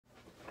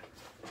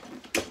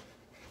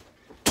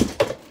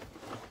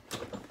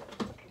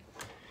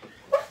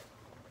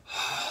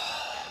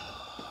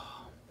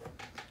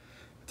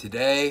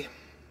Today,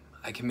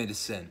 I committed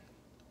sin.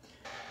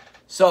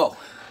 So,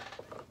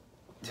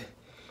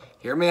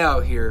 hear me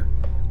out here.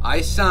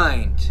 I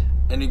signed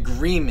an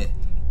agreement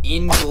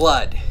in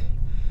blood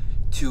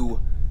to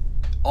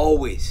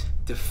always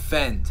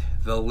defend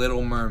the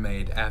Little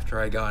Mermaid after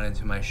I got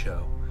into my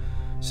show.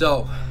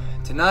 So,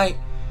 tonight,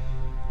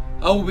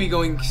 I will be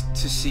going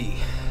to see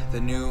the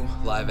new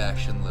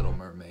live-action Little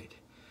Mermaid.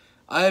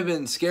 I have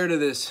been scared of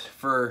this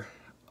for,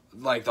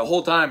 like, the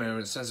whole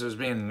time since it was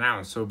being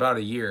announced, so about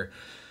a year.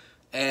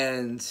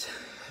 And,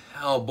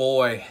 oh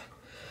boy,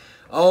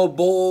 I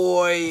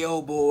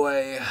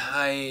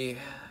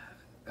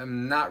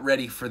am not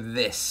ready for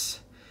this.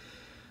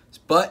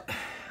 But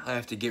I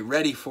have to get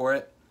ready for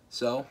it,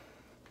 so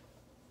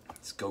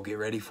let's go get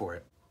ready for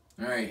it.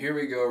 All right, here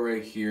we go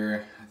right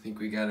here. I think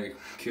we got a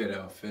good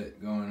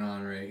outfit going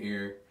on right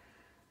here.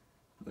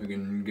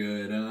 Looking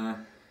good, huh?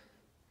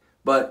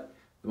 But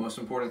the most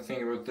important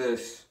thing about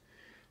this,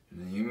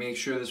 you make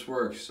sure this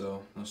works,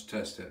 so let's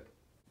test it.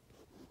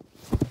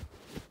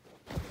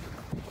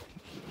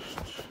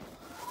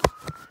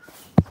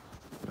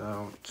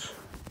 About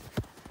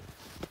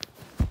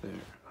there.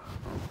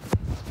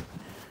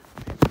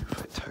 Maybe if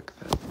I tuck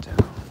that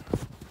down.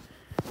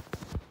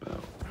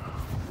 About,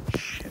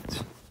 shit.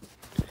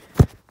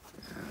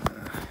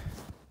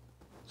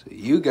 So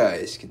you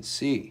guys can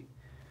see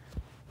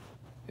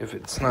if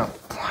it's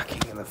not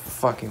blocking in the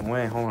fucking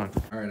way. Hold on.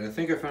 Alright, I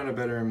think I found a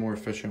better and more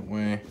efficient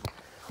way.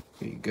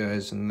 Get you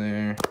guys in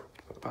there.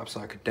 Pop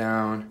socket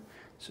down.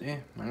 See?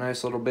 My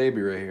nice little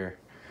baby right here.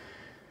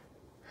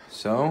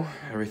 So,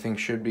 everything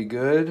should be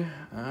good.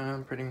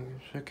 Pretty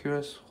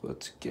conspicuous.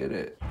 Let's get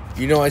it.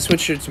 You know, I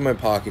switched it to my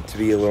pocket to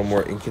be a little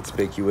more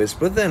inconspicuous,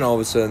 but then all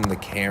of a sudden the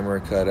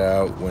camera cut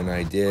out when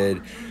I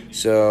did.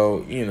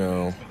 So, you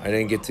know, I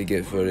didn't get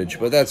footage,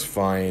 but that's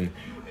fine.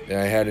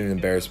 I had an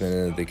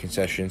embarrassment at the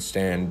concession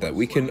stand that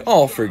we can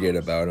all forget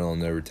about, and I'll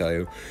never tell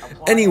you.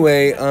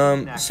 Anyway,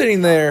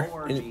 sitting there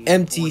in an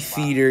empty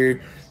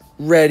theater,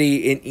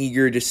 ready and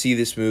eager to see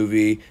this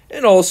movie,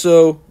 and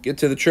also get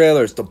to the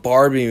trailers. The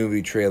Barbie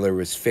movie trailer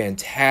was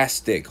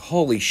fantastic.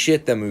 Holy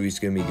shit, that movie's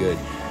gonna be good.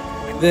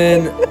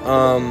 Then,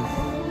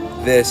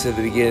 this at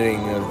the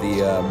beginning of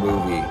the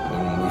movie,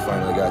 when we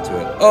finally got to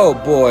it. Oh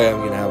boy, I'm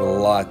gonna have a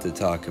lot to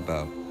talk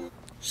about.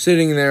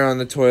 Sitting there on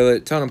the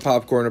toilet, ton of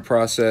popcorn to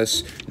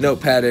process,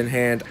 notepad in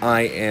hand,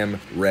 I am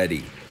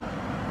ready.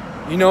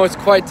 You know, it's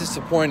quite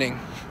disappointing.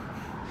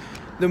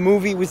 The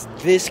movie was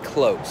this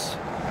close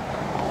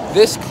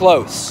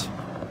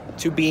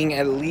to being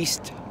at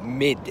least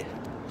mid.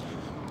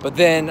 But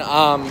then,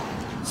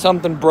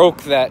 something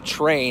broke that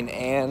train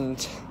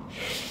and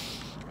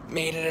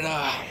made it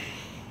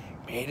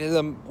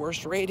the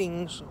worst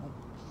ratings.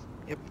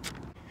 Yep.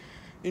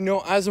 You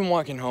know, as I'm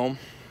walking home,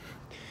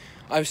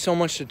 I have so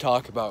much to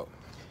talk about.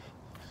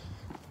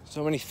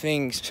 So many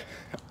things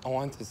I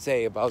want to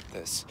say about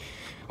this.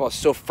 Well, it's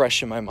so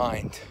fresh in my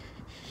mind.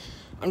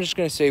 I'm just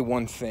gonna say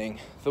one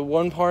thing. The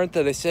one part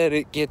that I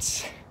said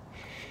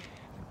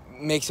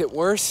makes it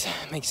worse,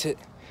 makes it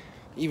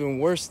even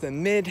worse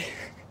than mid.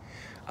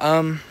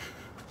 Okay,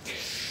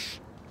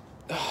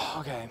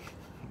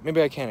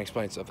 maybe I can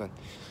explain something.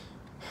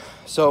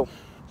 So,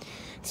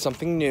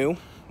 something new,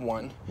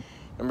 one.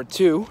 Number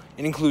two,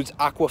 it includes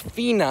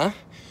Aquafina.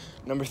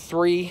 Number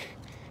three,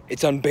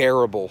 it's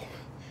unbearable.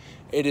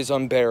 It is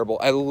unbearable.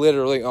 I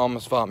literally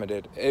almost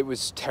vomited. It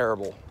was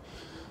terrible.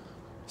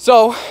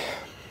 So,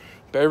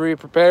 better be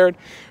prepared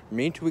for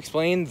me to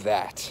explain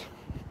that.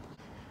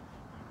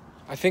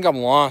 I think I'm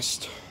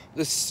lost.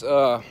 This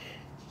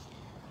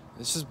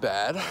is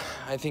bad.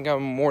 I think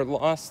I'm more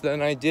lost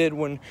than I did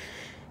when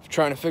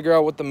trying to figure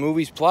out what the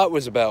movie's plot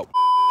was about.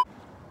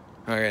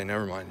 Okay,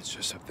 never mind. It's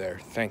just up there.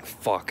 Thank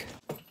fuck.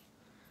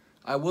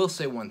 I will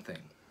say one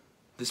thing.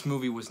 This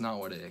movie was not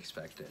what I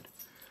expected.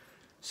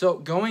 So,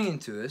 going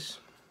into this,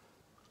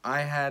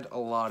 I had a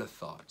lot of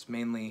thoughts,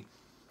 mainly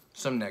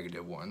some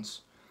negative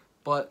ones.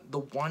 But the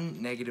one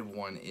negative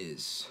one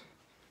is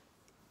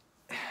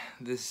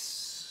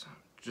this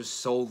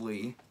just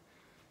solely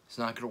is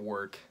not going to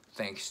work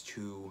thanks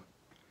to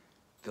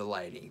the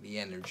lighting, the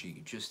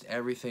energy. Just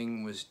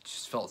everything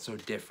just felt so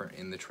different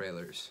in the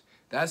trailers.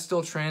 That's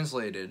still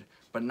translated,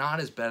 but not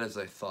as bad as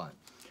I thought.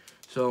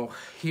 So,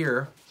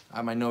 here, I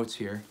have my notes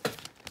here.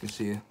 You can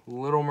see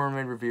Little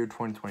Mermaid Review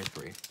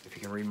 2023, if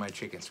you can read my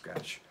chicken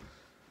scratch.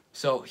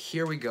 So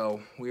here we go.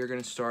 We are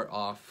going to start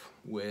off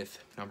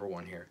with number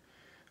one here.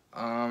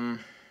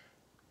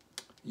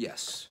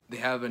 Yes, they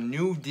have a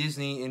new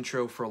Disney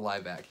intro for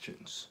live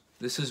actions.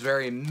 This is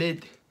very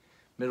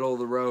middle of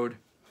the road,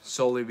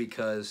 solely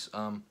because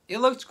it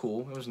looked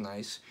cool. It was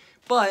nice,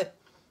 but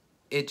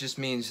it just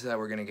means that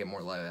we're going to get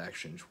more live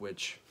actions,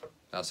 which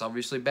that's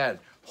obviously bad.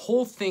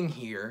 Whole thing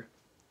here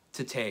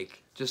to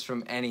take just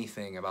from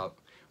anything about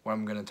what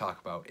I'm going to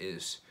talk about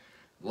is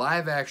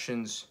live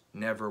actions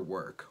never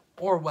work.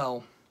 Or,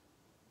 well,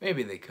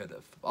 maybe they could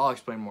have. I'll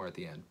explain more at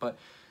the end. But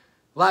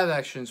live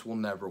actions will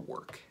never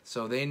work.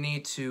 So they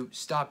need to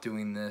stop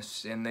doing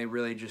this, and they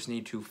really just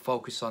need to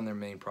focus on their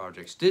main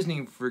projects.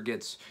 Disney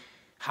forgets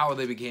how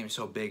they became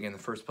so big in the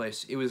first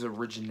place. It was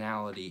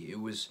originality. It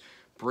was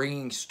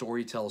bringing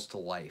storytells to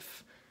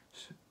life.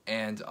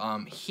 And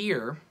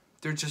here,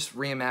 they're just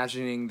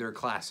reimagining their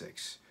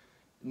classics.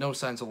 No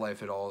signs of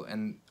life at all.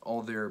 And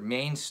all their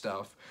main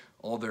stuff,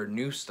 all their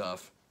new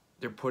stuff,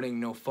 they're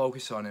putting no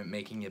focus on it,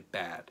 making it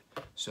bad.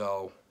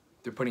 So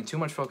they're putting too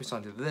much focus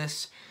onto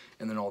this,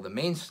 and then all the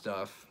main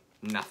stuff,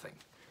 nothing.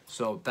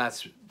 So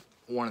that's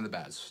one of the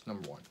bads,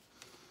 number one.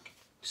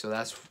 So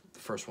that's the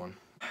first one.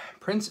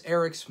 Prince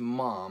Eric's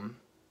mom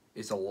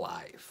is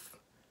alive,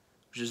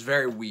 which is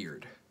very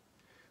weird.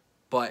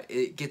 But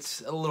it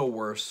gets a little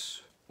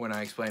worse when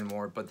I explain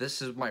more. But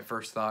this is my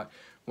first thought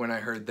when I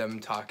heard them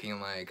talking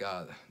like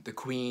the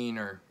queen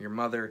or your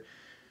mother.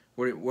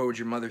 What would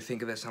your mother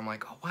think of this? I'm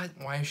like, oh, what?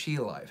 Why is she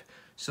alive?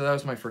 So that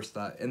was my first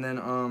thought. And then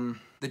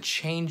the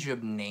change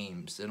of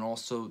names, and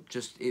also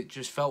it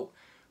just felt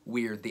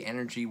weird. The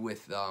energy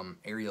with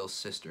Ariel's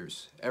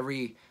sisters.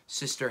 Every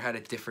sister had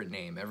a different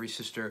name. Every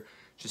sister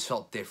just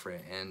felt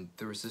different. And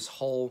there was this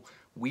whole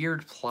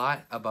weird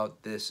plot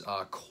about this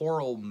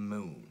coral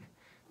moon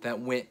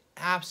that went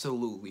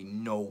absolutely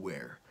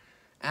nowhere.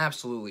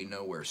 Absolutely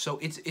nowhere. So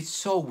it's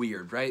so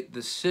weird, right?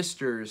 The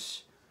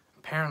sisters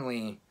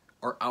apparently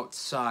are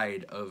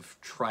outside of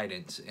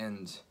Trident,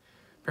 and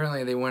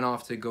apparently they went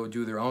off to go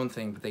do their own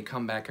thing, but they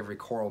come back every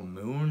coral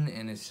moon,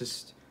 and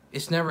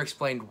it's never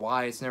explained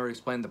why. It's never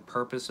explained the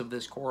purpose of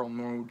this coral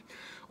moon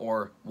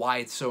or why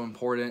it's so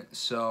important.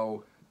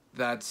 So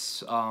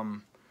that's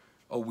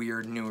a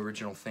weird new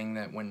original thing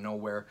that went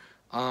nowhere.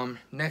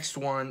 Next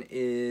one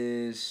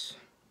is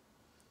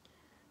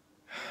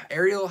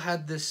Ariel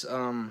had this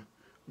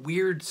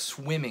weird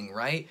swimming,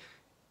 right?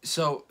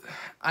 So,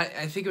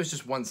 I think it was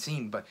just one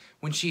scene, but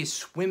when she is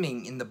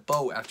swimming in the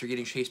boat after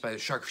getting chased by the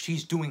shark,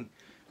 she's doing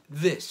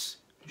this.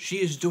 She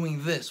is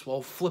doing this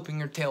while flipping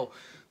her tail,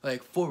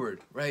 like,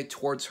 forward, right,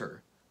 towards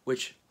her,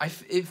 which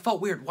it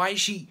felt weird. Why is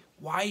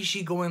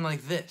she going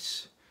like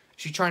this?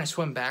 Is she trying to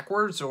swim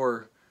backwards,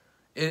 or...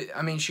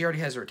 I mean, she already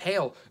has her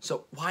tail,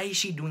 so why is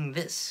she doing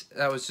this?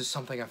 That was just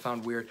something I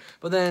found weird.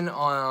 But then,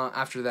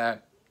 after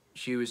that,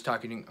 she was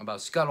talking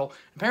about Scuttle.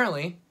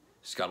 Apparently,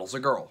 Scuttle's a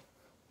girl,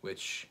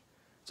 which...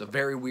 it's a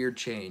very weird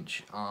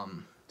change.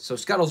 So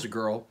Scuttle's a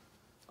girl.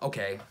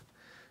 Okay.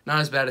 Not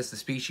as bad as the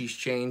species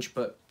change,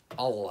 but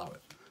I'll allow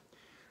it.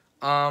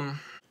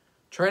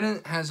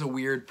 Trident has a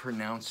weird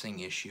pronouncing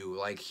issue.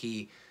 Like,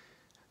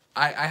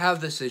 I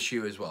have this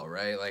issue as well,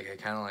 right? Like, I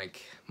kind of,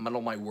 like,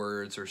 muddle my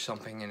words or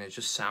something, and it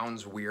just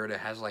sounds weird. It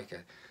has, like, a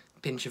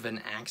pinch of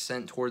an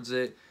accent towards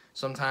it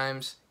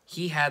sometimes.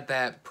 He had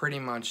that pretty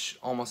much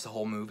almost the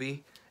whole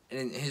movie.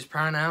 And his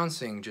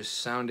pronouncing just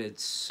sounded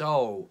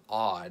so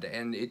odd,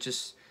 and it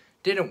just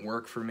didn't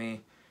work for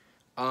me.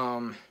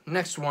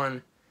 Next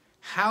one,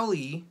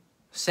 Hallie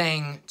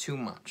sang too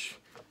much.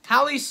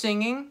 Hallie's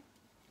singing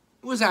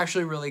was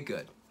actually really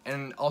good,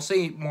 and I'll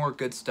say more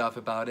good stuff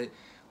about it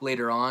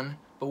later on,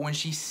 but when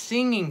she's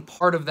singing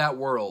part of that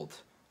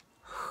world,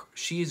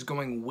 she is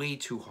going way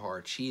too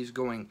hard. She is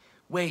going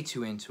way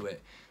too into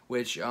it,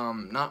 which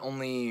not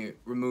only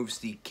removes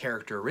the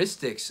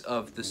characteristics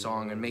of the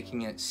song and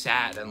making it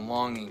sad and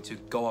longing to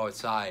go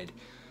outside,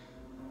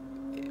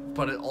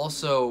 but it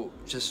also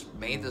just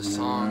made the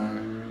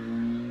song...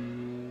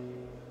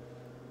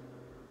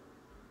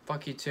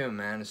 Fuck you too,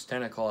 man. It's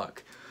 10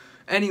 o'clock.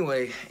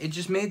 Anyway, it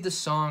just made the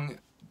song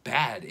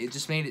bad. It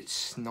just made it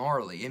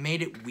snarly. It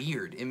made it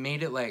weird. It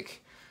made it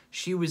like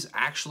she was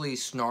actually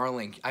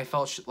snarling. I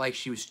felt like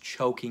she was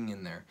choking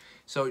in there.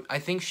 So I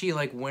think she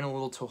like went a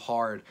little too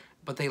hard.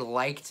 But they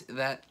liked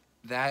that,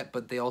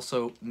 but they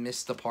also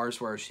missed the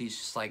parts where she's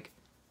just, like,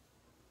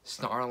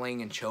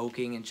 snarling and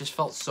choking. It just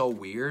felt so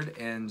weird,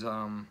 and,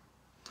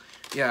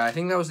 yeah, I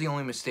think that was the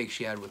only mistake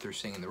she had with her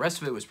singing. The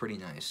rest of it was pretty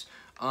nice.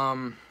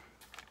 Okay,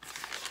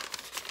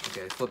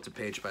 I flipped a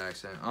page by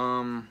accident.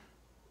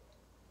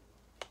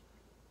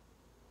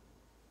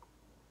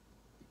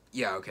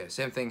 Yeah, okay,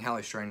 same thing,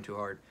 Hallie's trying too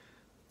hard.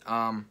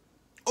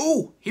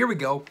 Oh, here we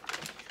go.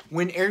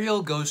 When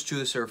Ariel goes to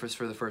the surface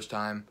for the first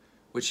time,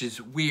 which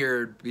is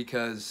weird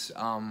because,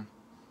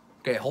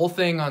 okay, whole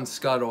thing on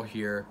Scuttle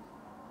here.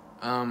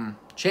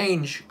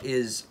 Change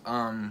is,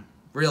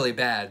 really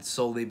bad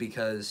solely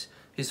because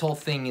his whole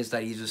thing is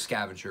that he's a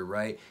scavenger,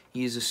 right?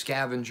 He's a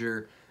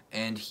scavenger,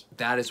 and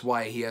that is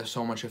why he has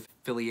so much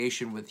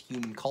affiliation with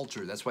human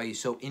culture. That's why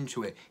he's so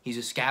into it. He's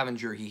a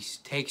scavenger. He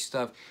takes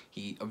stuff.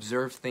 He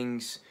observes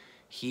things.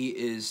 He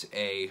is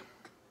a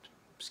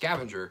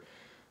scavenger.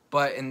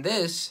 But in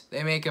this,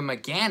 they make him a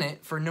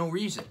gannet for no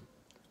reason.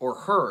 Or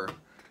her,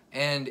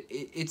 and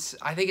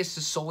I think it's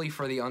just solely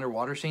for the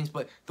underwater scenes,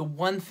 but the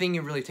one thing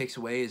it really takes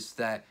away is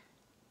that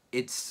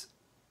it's,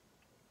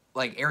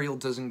 like, Ariel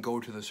doesn't go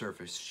to the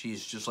surface.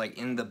 She's just, like,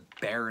 in the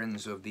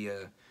barrens of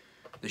the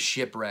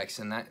shipwrecks,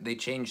 and that they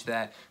changed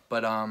that,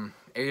 but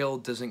Ariel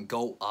doesn't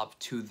go up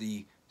to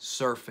the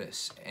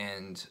surface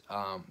and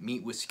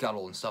meet with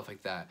Scuttle and stuff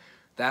like that.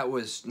 That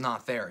was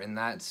not there, and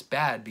that's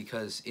bad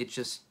because it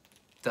just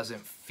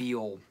doesn't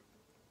feel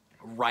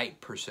right,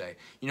 per se.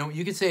 You know,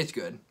 you could say it's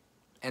good,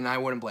 and I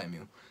wouldn't blame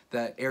you,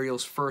 that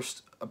Ariel's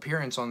first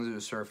appearance on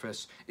the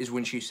surface is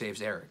when she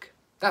saves Eric.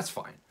 That's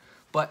fine.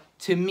 But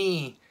to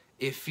me,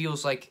 it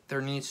feels like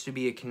there needs to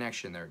be a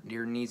connection there.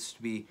 There needs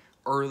to be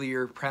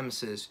earlier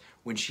premises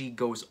when she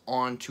goes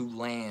on to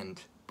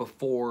land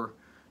before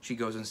she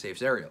goes and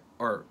saves Ariel.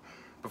 Or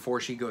before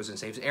she goes and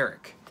saves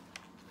Eric.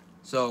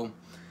 So,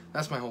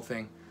 that's my whole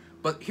thing.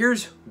 But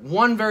here's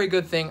one very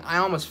good thing. I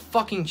almost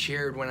fucking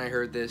cheered when I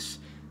heard this.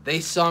 They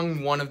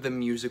sung one of the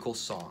musical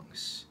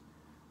songs.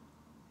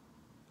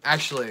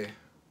 Actually,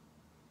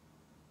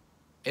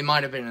 it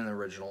might have been an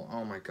original.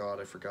 Oh my god,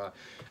 I forgot.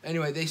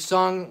 Anyway, they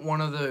sung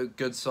one of the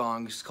good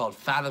songs called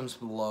Fathoms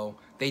Below.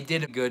 They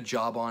did a good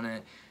job on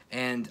it.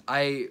 And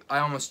I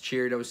almost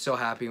cheered. I was so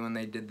happy when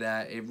they did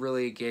that. It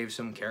really gave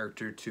some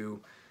character to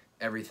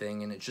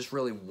everything. And it just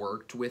really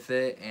worked with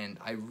it. And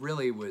I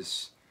really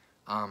was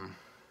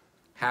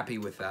happy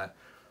with that.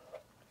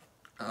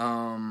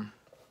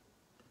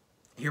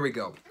 Here we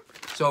go.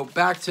 So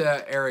back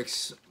to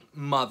Eric's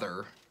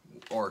mother,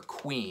 or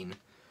queen.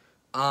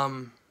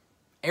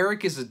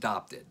 Eric is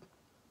adopted.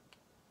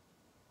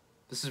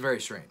 This is very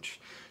strange.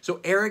 So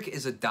Eric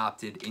is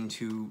adopted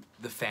into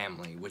the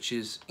family, which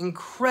is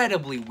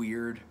incredibly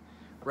weird,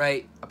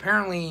 right?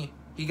 Apparently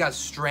he got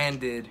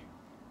stranded,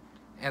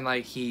 and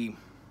like he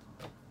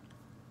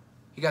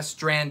got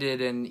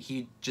stranded, and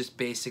he just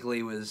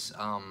basically was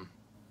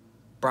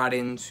brought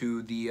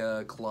into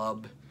the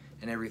club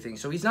and everything.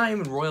 So he's not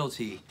even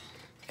royalty,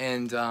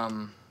 and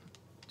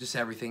just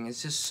everything.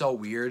 It's just so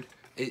weird.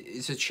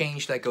 It's a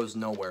change that goes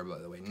nowhere, by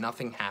the way.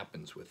 Nothing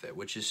happens with it,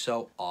 which is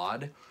so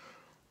odd.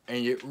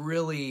 And it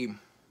really,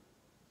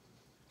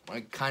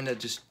 like, kind of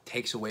just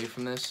takes away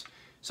from this.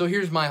 So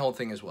here's my whole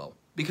thing as well.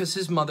 Because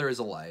his mother is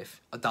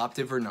alive,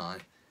 adoptive or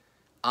not,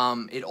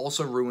 it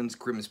also ruins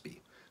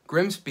Grimsby.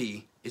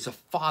 Grimsby is a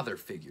father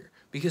figure.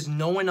 Because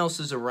no one else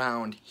is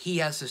around, he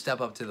has to step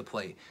up to the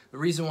plate. The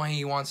reason why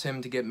he wants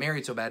him to get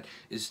married so bad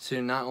is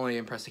to not only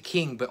impress the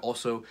king, but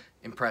also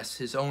impress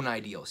his own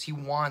ideals. He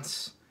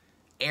wants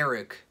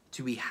Eric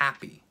to be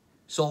happy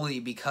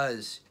solely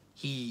because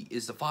he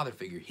is the father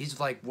figure. He's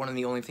like one of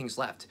the only things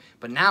left.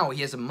 But now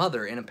he has a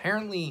mother, and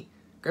apparently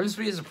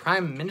Grimsby is a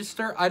prime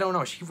minister. I don't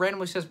know. She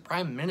randomly says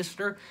prime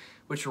minister,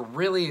 which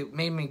really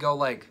made me go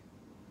like,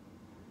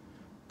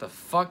 the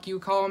fuck you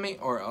call me?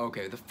 Or,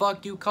 okay, the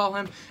fuck you call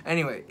him?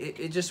 Anyway,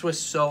 it just was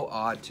so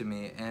odd to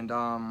me. And,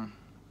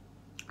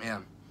 yeah.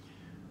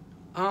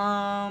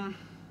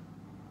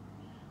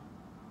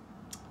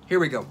 Here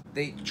we go.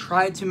 They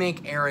tried to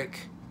make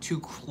Eric too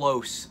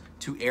close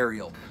to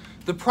Ariel.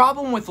 The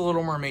problem with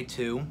Little Mermaid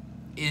 2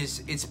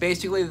 is it's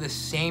basically the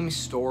same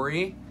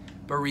story,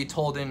 but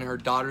retold in her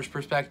daughter's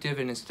perspective,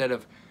 and instead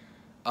of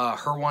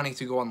her wanting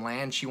to go on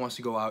land, she wants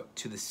to go out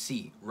to the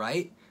sea,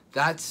 right?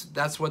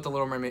 That's what the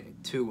Little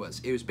Mermaid 2 was.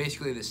 It was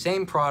basically the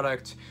same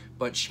product,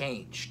 but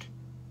changed.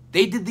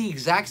 They did the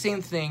exact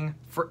same thing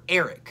for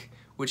Eric,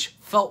 which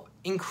felt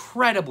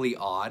incredibly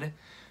odd,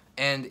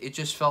 and it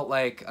just felt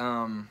like,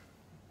 I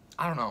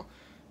don't know.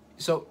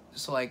 So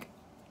like,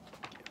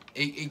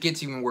 it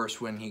gets even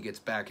worse when he gets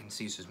back and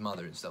sees his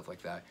mother and stuff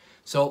like that.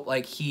 So,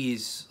 like,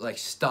 he's, like,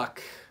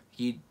 stuck.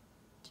 He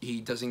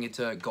doesn't get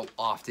to go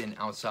often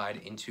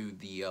outside into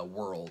the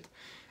world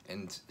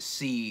and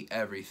see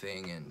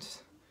everything and,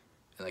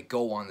 like,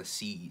 go on the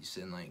seas.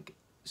 And, like,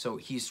 so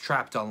he's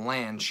trapped on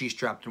land. She's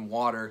trapped in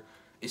water.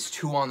 It's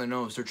too on the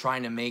nose. They're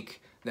trying to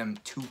make them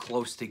too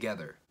close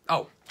together.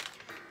 Oh,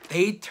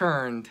 they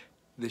turned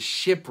the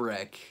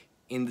shipwreck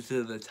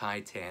into the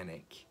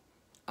Titanic.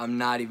 I'm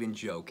not even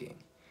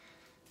joking.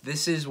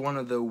 This is one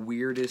of the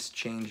weirdest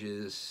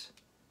changes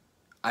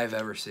I've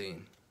ever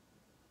seen.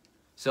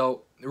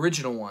 So, the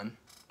original one,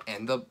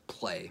 and the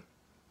play.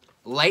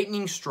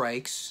 Lightning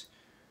strikes,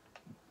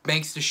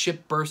 makes the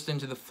ship burst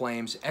into the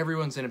flames.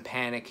 Everyone's in a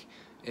panic.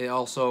 It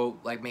also,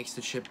 like, makes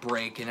the ship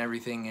break and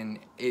everything, and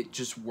it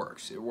just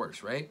works. It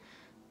works, right?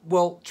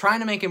 Well,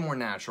 trying to make it more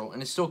natural,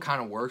 and it still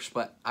kind of works,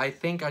 but I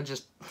think I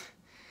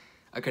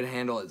could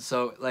handle it.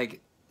 So, like,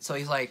 so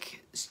he's,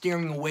 like,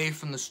 steering away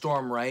from the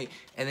storm, right?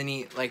 And then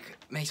he, like,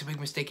 makes a big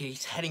mistake, and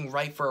he's heading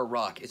right for a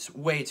rock. It's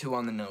way too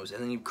on the nose.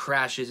 And then he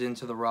crashes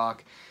into the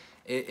rock.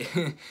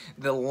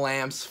 The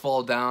lamps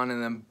fall down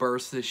and then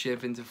burst the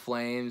ship into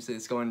flames.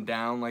 It's going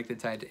down like the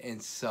Titan.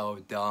 It's so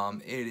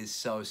dumb. It is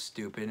so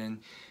stupid. And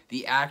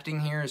the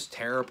acting here is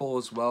terrible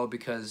as well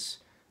because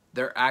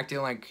they're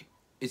acting like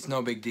it's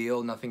no big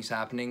deal. Nothing's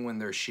happening when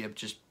their ship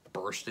just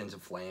burst into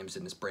flames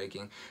and is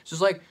breaking. So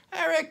it's like,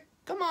 Eric,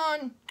 come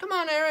on,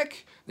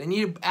 Eric. They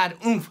need to add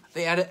oomph.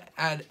 They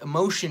add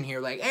emotion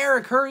here. Like,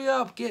 Eric, hurry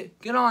up, get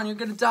on, you're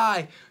gonna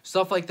die.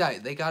 Stuff like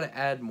that. They gotta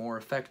add more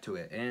effect to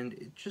it, and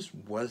it just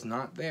was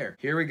not there.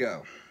 Here we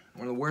go.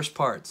 One of the worst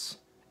parts.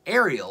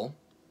 Ariel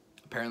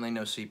apparently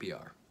knows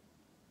CPR.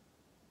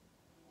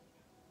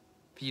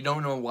 If you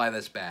don't know why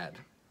that's bad,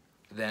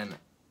 then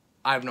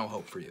I have no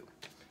hope for you.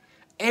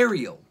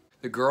 Ariel,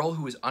 the girl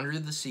who was under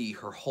the sea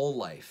her whole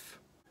life,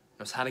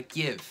 knows how to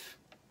give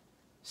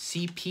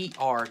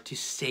CPR to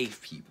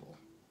save people.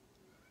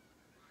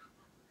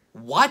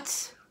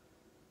 What?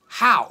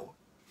 How?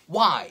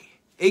 Why?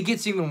 It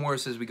gets even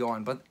worse as we go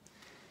on, but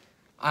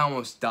I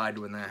almost died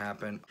when that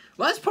happened.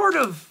 Last part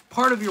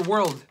of your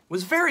world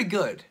was very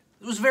good.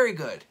 It was very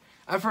good.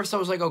 At first I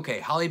was like, okay,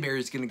 Halle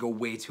Berry's gonna go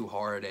way too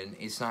hard and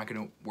it's not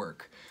gonna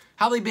work.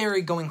 Halle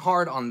Berry going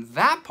hard on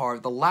that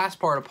part, the last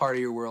part of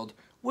Your World,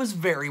 was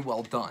very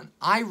well done.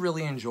 I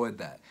really enjoyed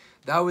that.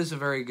 That was a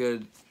very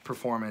good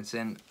performance,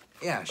 and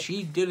yeah,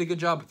 she did a good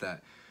job with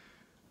that.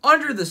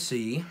 Under the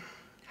Sea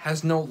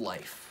has no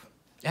life.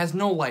 It has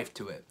no life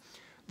to it.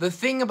 The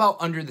thing about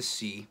Under the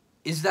Sea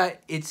is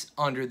that it's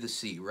under the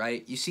sea,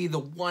 right? You see the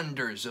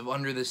wonders of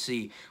Under the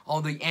Sea.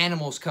 All the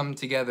animals come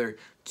together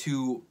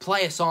to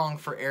play a song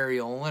for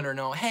Ariel and let her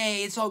know,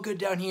 hey, it's all good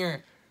down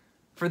here.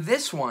 For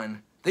this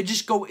one, they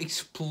just go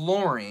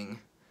exploring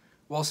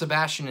while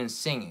Sebastian is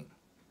singing,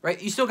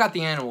 right? You still got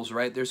the animals,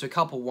 right? There's a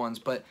couple ones,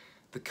 but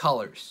the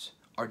colors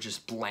are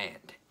just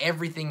bland.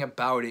 Everything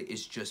about it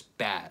is just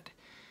bad.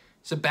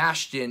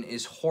 Sebastian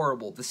is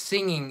horrible. The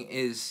singing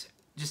is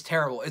just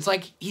terrible. It's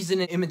like he's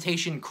an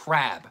imitation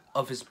crab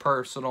of his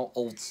personal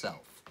old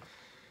self,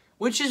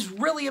 which is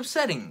really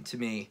upsetting to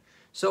me.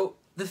 So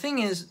the thing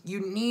is, you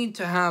need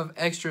to have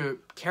extra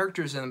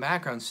characters in the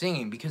background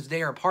singing because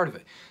they are a part of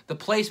it. The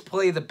Place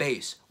play the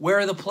bass. Where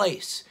are the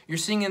Place? You're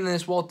singing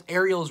this while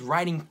Ariel is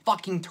riding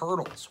fucking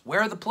turtles.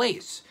 Where are the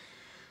Place?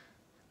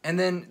 And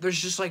then there's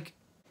just like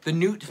the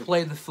Newt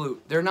play the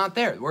flute. They're not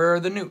there. Where are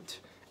the Newt?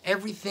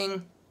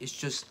 Everything is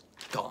just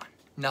gone.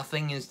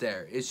 Nothing is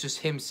there. It's just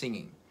him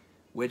singing,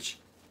 which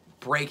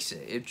breaks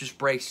it. It just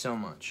breaks so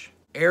much.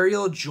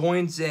 Ariel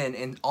joins in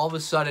and all of a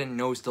sudden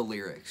knows the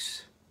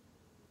lyrics.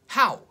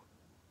 How?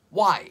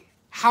 Why?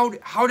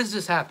 How does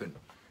this happen?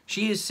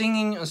 She is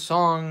singing a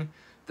song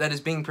that is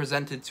being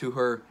presented to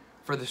her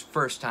for the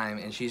first time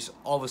and she's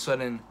all of a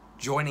sudden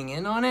joining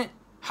in on it?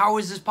 How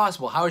is this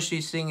possible? How is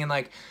she singing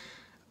like,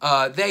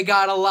 they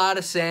got a lot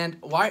of sand?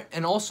 Why?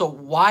 And also,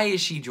 why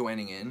is she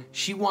joining in?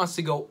 She wants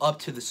to go up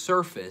to the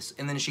surface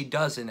and then she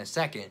does in a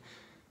second.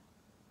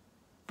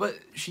 But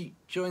she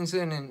joins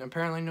in and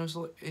apparently knows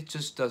it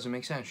just doesn't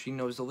make sense. She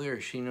knows the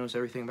lyrics. She knows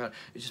everything about it.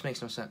 It just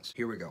makes no sense.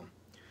 Here we go.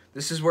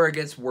 This is where it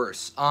gets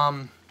worse.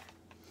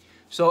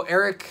 So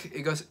Eric,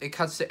 it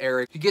cuts to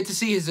Eric. You get to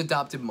see his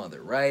adopted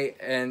mother, right?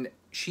 And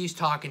she's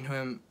talking to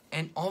him,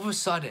 and all of a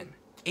sudden,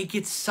 it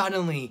gets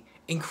suddenly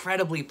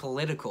incredibly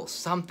political.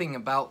 Something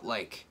about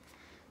like,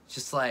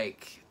 just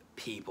like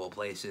people,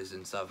 places,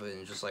 and stuff,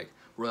 and just like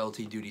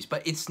royalty duties.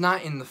 But it's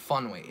not in the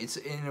fun way. It's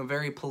in a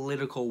very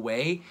political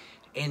way,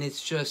 and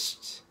it's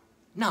just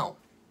no.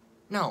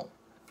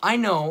 I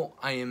know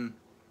I am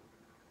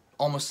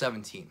almost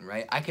 17,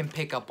 right? I can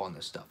pick up on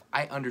this stuff.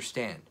 I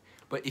understand.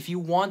 But if you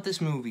want this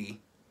movie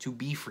to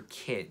be for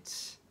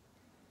kids,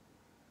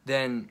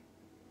 then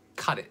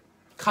cut it.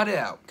 Cut it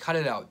out. Cut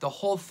it out. The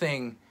whole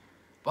thing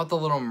about The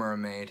Little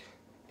Mermaid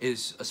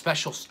is a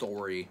special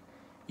story.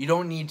 You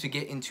don't need to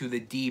get into the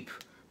deep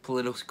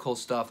political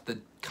stuff, the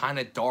kind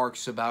of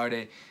darks about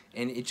it,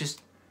 and it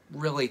just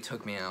really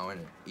took me out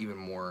and even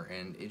more,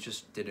 and it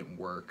just didn't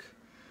work.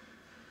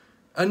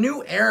 A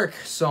new Eric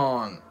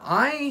song.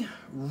 I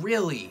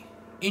really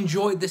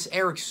enjoyed this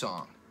Eric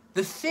song.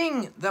 The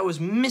thing that was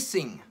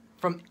missing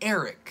from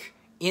Eric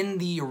in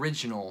the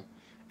original,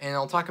 and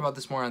I'll talk about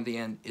this more on the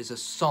end, is a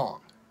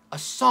song. A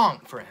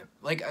song for him.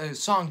 Like a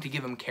song to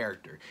give him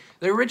character.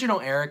 The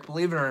original Eric,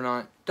 believe it or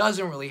not,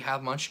 doesn't really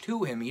have much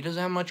to him. He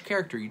doesn't have much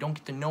character. You don't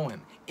get to know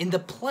him. In the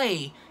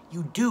play,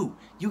 you do.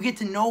 You get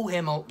to know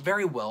him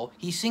very well.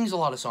 He sings a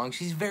lot of songs.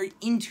 He's very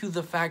into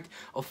the fact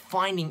of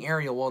finding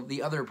Ariel, while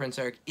the other Prince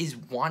Eric is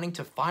wanting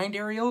to find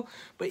Ariel,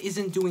 but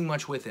isn't doing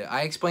much with it.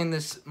 I explained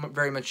this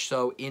very much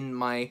so in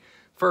my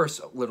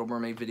first Little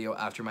Mermaid video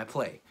after my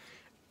play.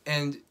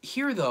 And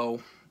here,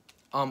 though,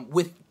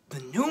 with the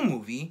new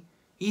movie,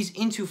 he's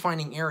into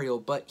finding Ariel,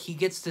 but he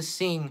gets to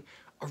sing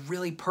a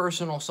really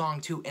personal song,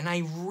 too, and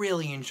I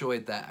really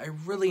enjoyed that. I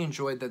really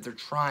enjoyed that they're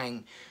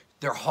trying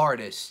their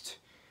hardest.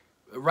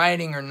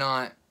 Writing or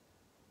not,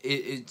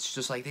 it's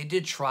just like they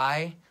did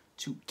try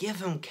to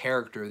give him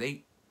character.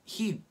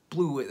 He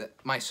blew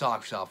my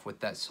socks off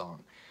with that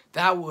song.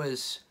 That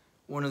was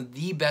one of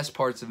the best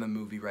parts of the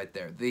movie right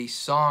there. The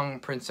song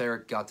Prince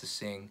Eric got to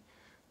sing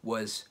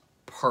was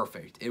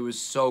perfect. It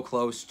was so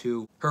close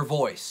to her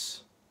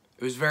voice.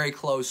 It was very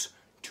close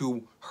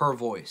to her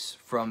voice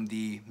from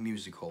the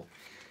musical.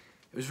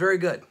 It was very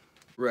good.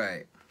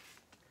 Right.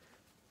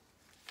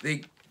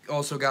 They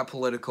also got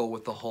political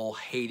with the whole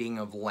hating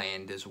of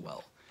land as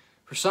well.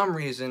 For some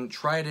reason,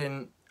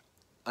 Trident,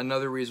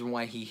 another reason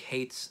why he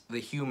hates the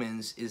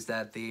humans is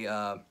that they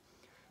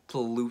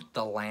pollute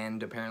the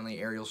land. Apparently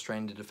Ariel's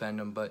trying to defend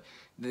him, but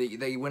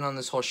they went on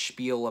this whole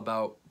spiel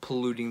about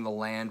polluting the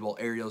land while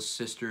Ariel's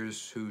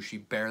sisters, who she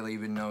barely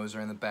even knows,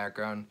 are in the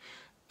background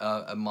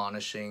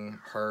admonishing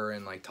her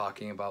and like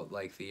talking about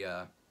like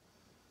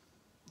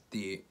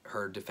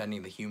her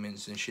defending the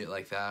humans and shit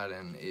like that,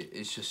 and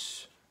it's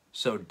just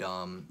so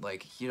dumb.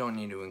 Like, you don't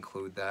need to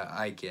include that.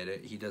 I get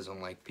it. He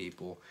doesn't like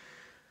people.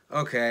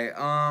 Okay,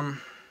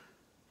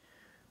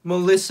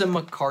 Melissa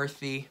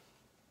McCarthy.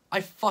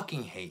 I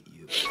fucking hate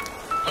you.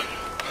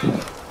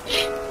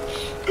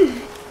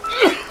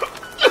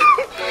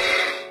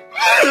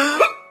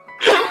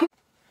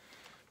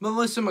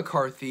 Melissa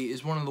McCarthy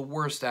is one of the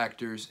worst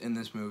actors in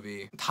this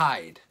movie,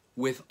 tied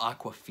with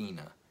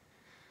Awkwafina.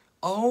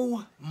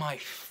 Oh my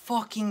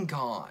fucking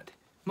god.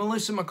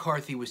 Melissa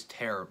McCarthy was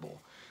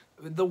terrible.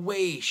 The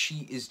way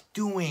she is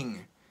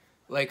doing,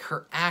 like,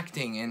 her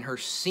acting and her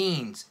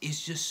scenes is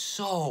just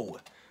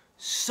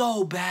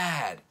so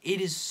bad.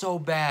 It is so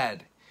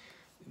bad.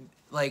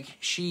 Like,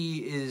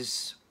 she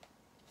is,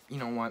 you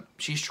know what,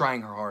 she's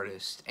trying her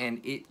hardest, and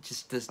it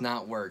just does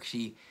not work.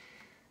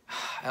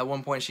 At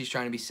one point, she's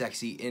trying to be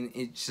sexy, and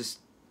it's just,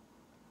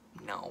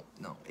 no,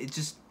 it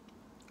just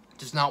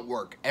does not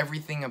work.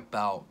 Everything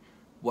about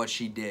what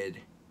she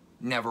did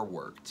never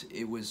worked.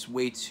 It was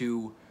way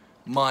too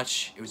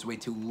much, it was way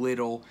too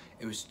little,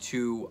 it was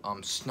too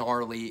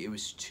snarly, it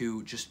was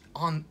too just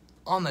on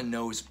the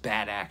nose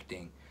bad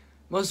acting.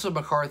 Melissa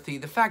McCarthy,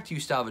 the fact you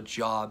still have a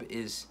job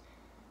is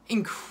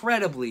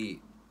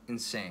incredibly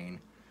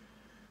insane.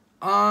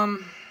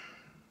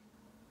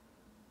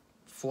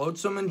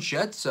 Flotsam and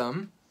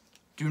Jetsam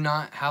do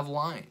not have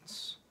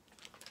lines.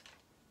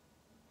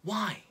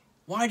 Why?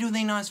 Why do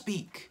they not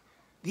speak?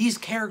 These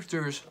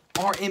characters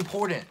are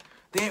important.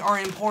 They are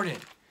important.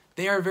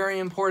 They are very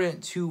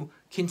important to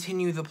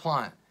continue the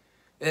plot.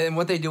 And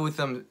what they do with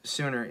them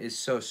sooner is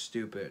so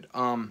stupid.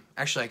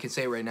 Actually, I can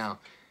say it right now.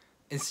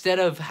 Instead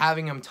of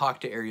having him talk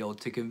to Ariel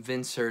to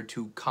convince her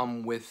to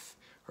come with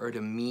her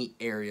to meet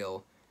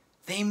Ariel,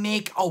 they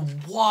make a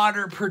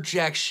water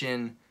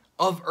projection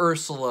of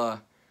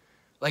Ursula.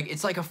 Like,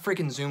 it's like a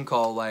freaking Zoom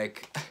call,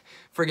 like,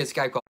 freaking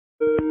Skype call.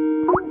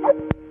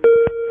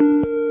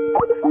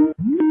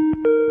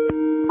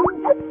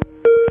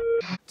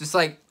 Just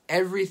like,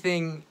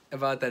 everything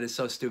about that is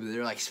so stupid.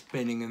 They're like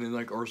spinning and then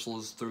like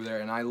Ursula's through there,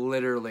 and I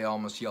literally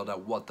almost yelled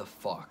out, "What the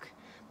fuck?"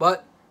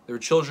 But there were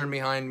children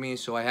behind me,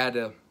 so I had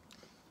to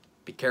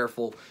be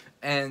careful.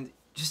 And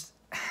just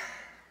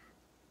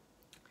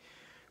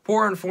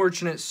Poor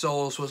Unfortunate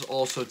Souls was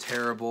also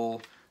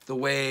terrible. The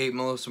way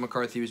Melissa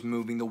McCarthy was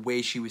moving, the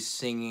way she was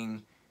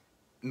singing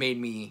made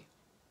me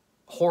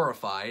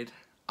horrified.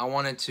 I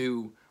wanted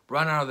to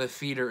run out of the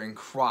theater and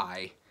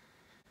cry.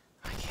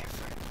 I can't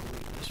fucking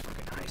believe these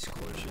fucking high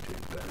schoolers are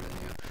doing better than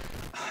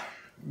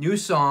you. New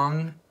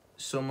song,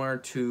 similar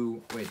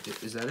to... Wait,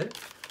 is that it?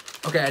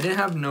 Okay, I didn't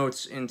have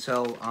notes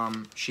until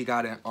she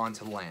got it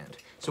onto land.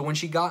 So when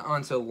she got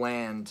onto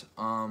land,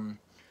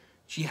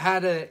 she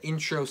had an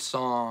intro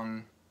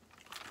song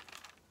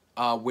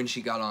when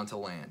she got onto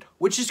land,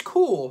 which is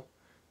cool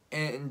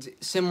and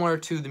similar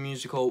to the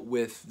musical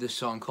with this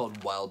song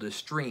called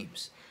Wildest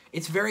Dreams.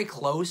 It's very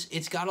close.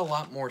 It's got a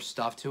lot more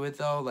stuff to it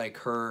though, like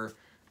her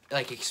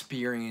like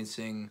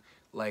experiencing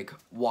like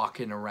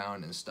walking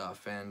around and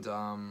stuff, and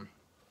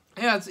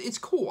yeah, it's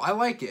cool. I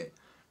like it.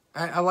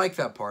 I like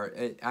that part.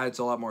 It adds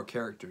a lot more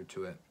character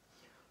to it.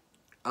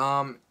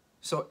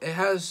 So it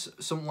has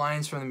some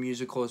lines from the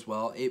musical as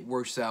well. It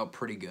works out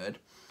pretty good,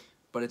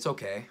 but it's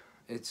okay.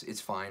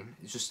 It's fine.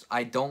 It's just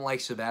I don't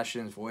like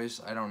Sebastian's voice.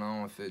 I don't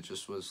know if it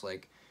just was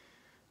like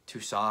too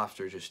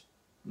soft or just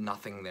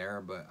nothing there,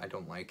 but I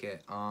don't like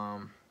it.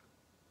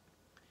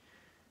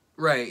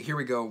 Right, here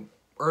we go.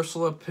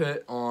 Ursula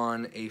put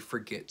on a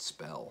forget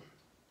spell.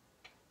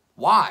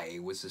 Why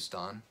was this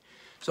done?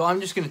 So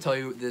I'm just going to tell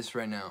you this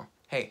right now.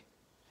 Hey,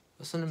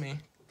 listen to me.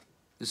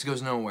 This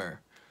goes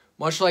nowhere.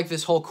 Much like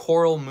this whole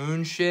Coral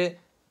Moon shit,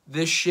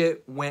 this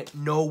shit went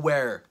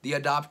nowhere. The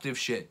adoptive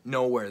shit,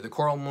 nowhere. The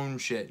Coral Moon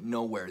shit,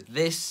 nowhere.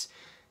 This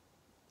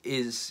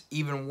is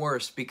even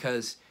worse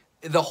because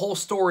the whole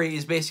story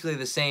is basically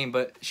the same,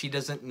 but she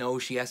doesn't know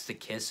she has to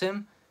kiss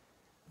him.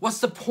 What's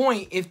the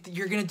point if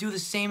you're going to do the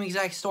same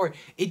exact story?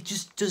 It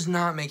just does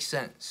not make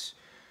sense.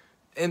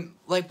 And,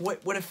 like,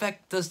 what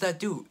effect does that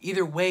do?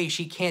 Either way,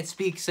 she can't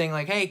speak saying,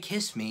 like, hey,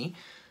 kiss me.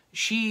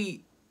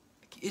 She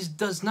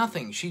does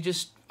nothing. She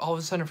just all of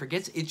a sudden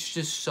forgets. It's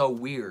just so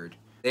weird.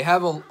 They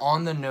have a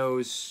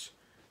on-the-nose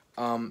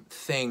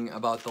thing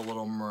about the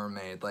Little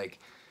Mermaid. Like,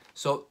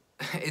 so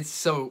it's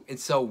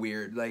so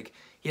weird. Like,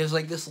 he has,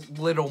 like, this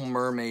Little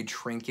Mermaid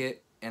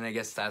trinket, and I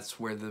guess that's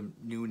where the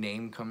new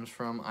name comes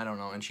from. I don't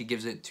know. And he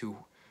gives it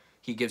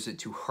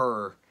to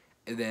her,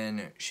 and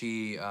then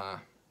she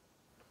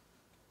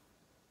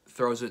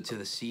throws it to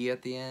the sea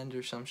at the end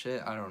or some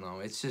shit. I don't know.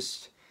 It's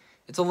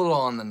a little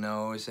on the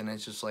nose, and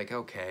it's just like,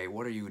 okay,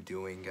 what are you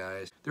doing,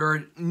 guys? There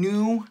are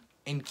new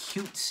and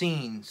cute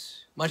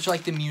scenes, much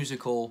like the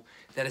musical,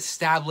 that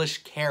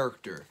establish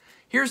character.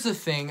 Here's the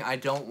thing I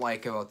don't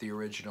like about the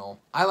original.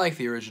 I like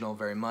the original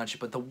very much,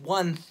 but the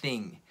one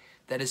thing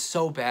that is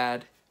so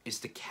bad is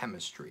the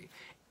chemistry.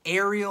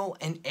 Ariel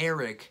and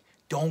Eric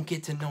don't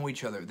get to know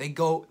each other. They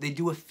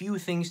do a few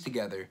things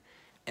together,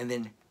 and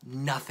then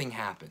nothing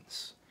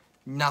happens.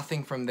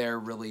 Nothing from there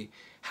really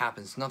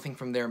happens. Nothing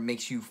from there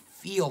makes you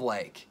feel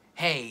like,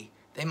 hey,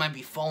 they might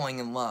be falling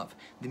in love.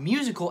 The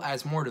musical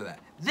adds more to that.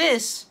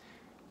 This,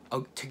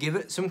 to give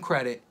it some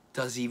credit,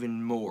 does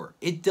even more.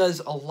 It does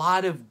a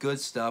lot of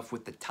good stuff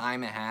with the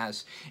time it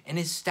has and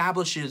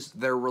establishes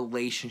their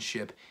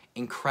relationship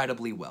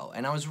incredibly well.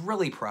 And I was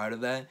really proud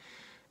of that.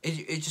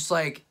 It's just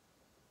like,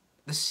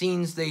 the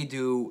scenes they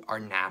do are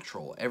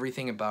natural.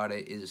 Everything about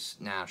it is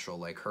natural.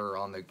 Like her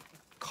on the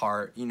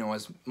cart, you know,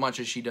 as much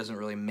as she doesn't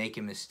really make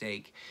a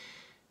mistake,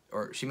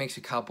 or she makes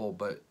a couple,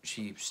 but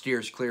she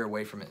steers clear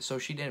away from it. So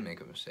she didn't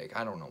make a mistake.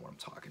 I don't know what I'm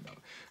talking about.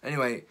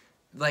 Anyway,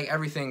 like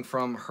everything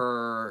from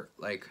her,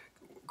 like,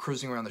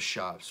 cruising around the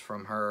shops,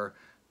 from her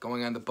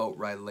going on the boat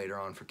ride later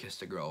on for Kiss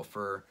the Girl,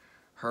 for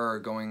her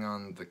going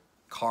on the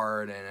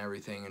card and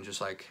everything, and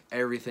just like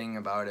everything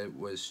about it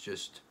was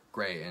just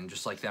great. And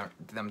just like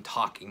them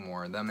talking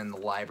more, them in the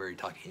library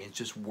talking, it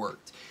just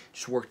worked.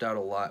 Just worked out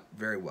a lot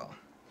very well.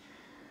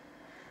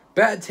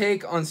 Bad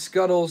take on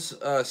Scuttle's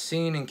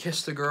scene in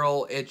Kiss the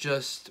Girl. It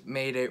just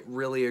made it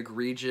really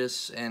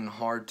egregious and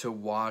hard to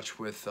watch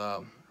with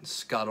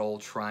Scuttle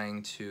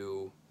trying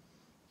to,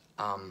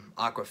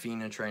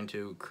 Awkwafina trying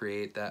to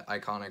create that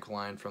iconic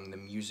line from the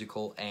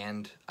musical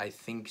and I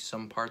think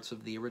some parts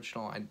of the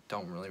original. I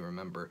don't really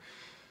remember.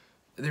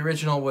 The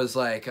original was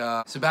like,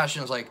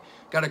 Sebastian's like,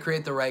 gotta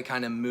create the right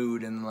kind of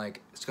mood, and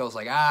like, Scuttle's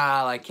like,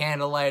 like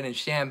candlelight and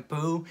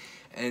shampoo,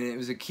 and it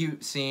was a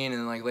cute scene,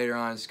 and like later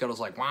on,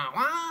 Scuttle's like, wah,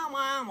 wah,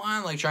 wah,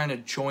 wah, like trying to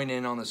join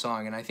in on the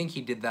song, and I think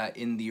he did that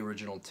in the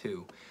original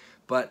too.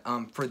 But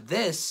for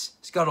this,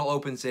 Scuttle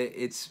opens it,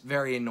 it's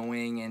very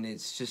annoying, and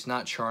it's just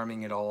not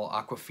charming at all.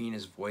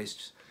 Awkwafina's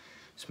voice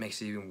just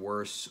makes it even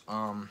worse.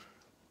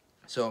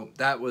 So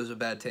that was a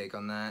bad take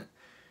on that.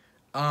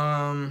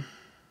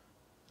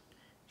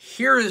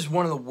 Here is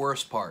one of the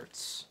worst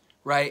parts,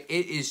 right?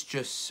 It is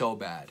just so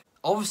bad.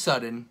 All of a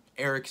sudden,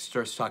 Eric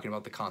starts talking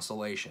about the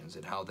constellations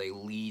and how they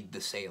lead the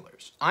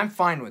sailors. I'm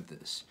fine with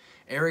this.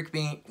 Eric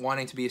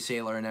wanting to be a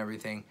sailor and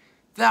everything,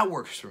 that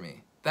works for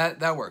me.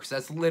 That works.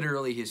 That's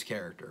literally his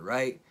character,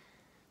 right?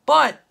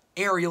 But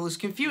Ariel is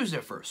confused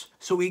at first,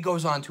 so he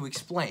goes on to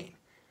explain.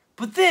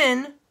 But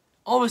then,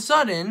 all of a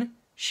sudden,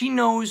 she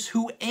knows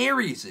who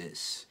Ares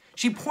is.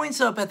 She points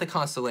up at the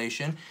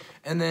constellation,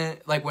 and then,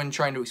 like, when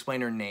trying to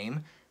explain her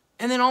name,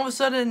 and then all of a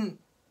sudden,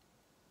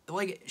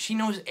 like, she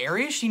knows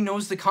Aries, she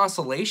knows the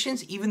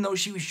constellations, even though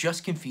she was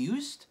just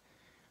confused?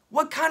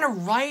 What kind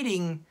of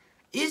writing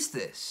is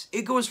this?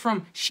 It goes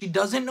from she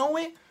doesn't know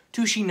it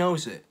to she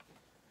knows it.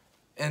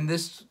 And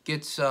this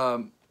gets,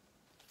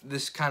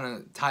 this kind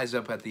of ties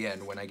up at the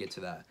end when I get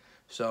to that.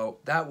 So,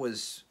 that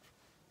was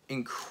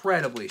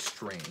incredibly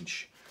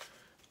strange.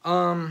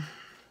 No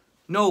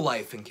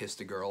life in Kiss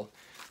the Girl.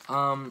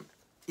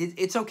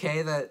 It's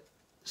okay that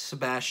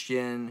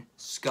Sebastian,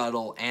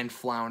 Scuttle, and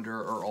Flounder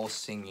are all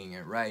singing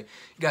it, right?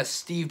 You got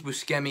Steve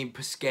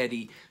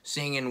Buscemi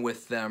singing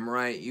with them,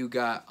 right? You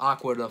got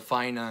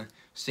Awkwafina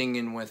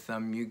singing with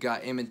them. You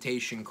got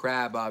Imitation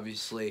Crab,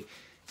 obviously.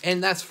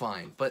 And that's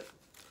fine, but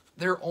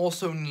there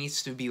also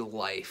needs to be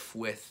life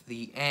with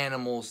the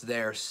animals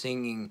there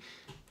singing.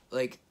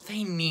 Like,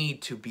 they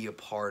need to be a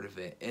part of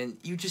it. And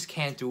you just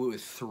can't do it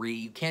with 3.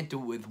 You can't do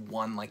it with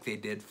 1 like they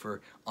did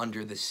for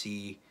Under the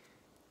Sea.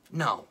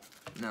 No.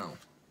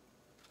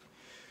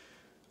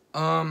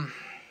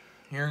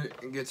 Here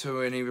we get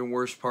to an even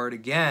worse part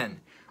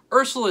again.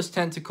 Ursula's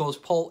tentacles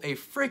pull a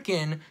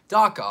frickin'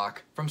 Doc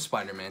Ock from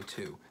Spider-Man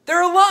 2.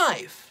 They're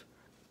alive!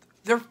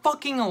 They're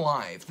fucking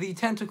alive. The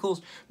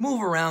tentacles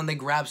move around, they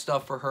grab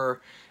stuff for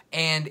her,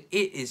 and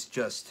it is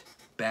just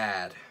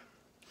bad.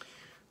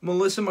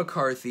 Melissa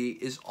McCarthy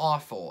is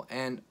awful,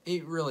 and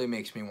it really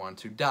makes me want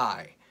to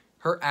die.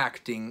 Her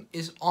acting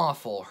is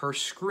awful, her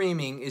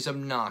screaming is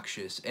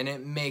obnoxious, and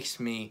it makes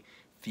me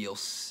feel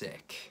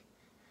sick.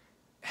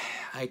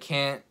 I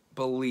can't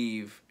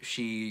believe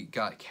she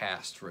got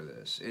cast for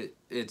this.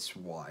 It's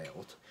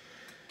wild.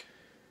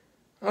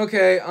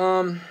 Okay,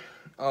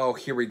 oh,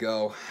 here we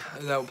go.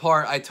 The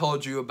part I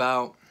told you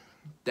about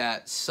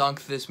that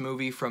sunk this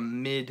movie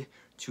from mid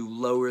to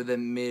lower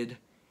than mid.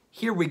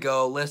 Here we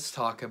go. Let's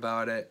talk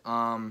about it.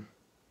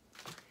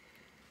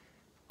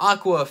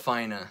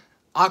 Awkwafina,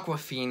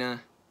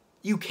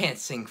 you can't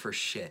sing for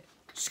shit.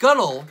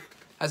 Scuttle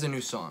has a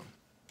new song.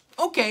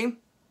 Okay,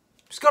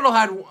 Scuttle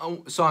had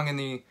a song in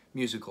the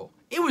musical.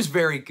 It was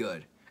very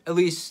good. At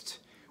least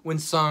when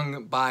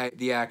sung by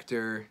the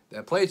actor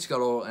that played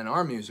Scuttle in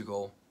our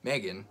musical,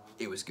 Megan,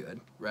 it was good,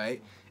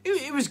 right?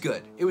 It was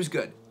good. It was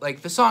good.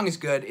 Like, the song is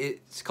good.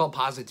 It's called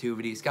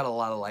Positivity. It's got a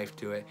lot of life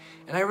to it.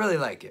 And I really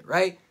like it,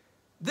 right?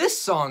 This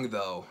song,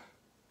 though,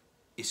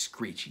 is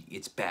screechy.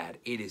 It's bad.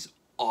 It is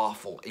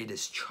awful. It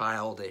is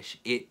childish.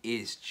 It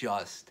is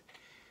just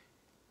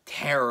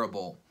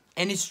terrible.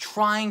 And it's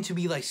trying to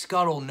be like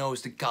Scuttle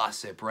knows the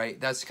gossip, right?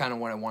 That's kind of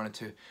what I wanted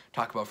to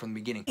talk about from the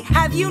beginning.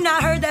 Have you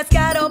not heard that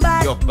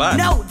scuttlebutt? Your butt.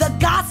 No, the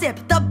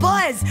gossip, the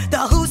buzz, the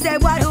who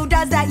said what, who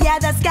does that, yeah,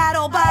 the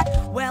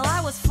scuttlebutt. Well,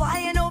 I was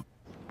flying over.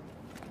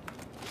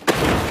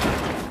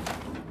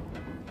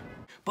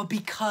 But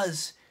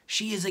because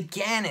she is a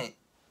gannet,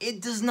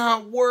 it does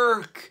not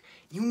work.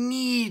 You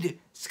need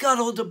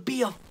Scuttle to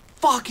be a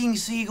fucking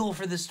seagull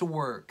for this to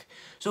work.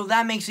 So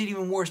that makes it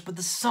even worse, but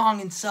the song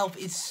itself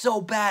is so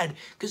bad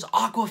because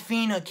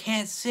Awkwafina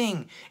can't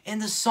sing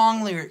and the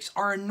song lyrics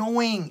are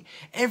annoying.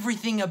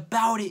 Everything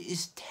about it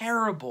is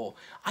terrible.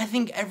 I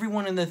think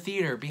everyone in the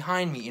theater,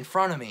 behind me, in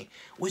front of me,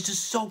 was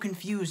just so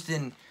confused,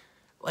 and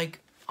like,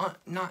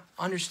 not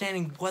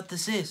understanding what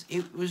this is.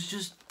 It was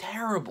just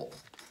terrible.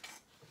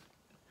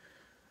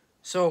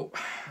 So,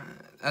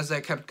 as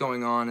that kept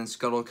going on and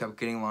Scuttle kept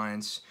getting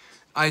lines,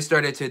 I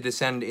started to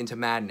descend into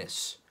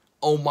madness.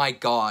 Oh my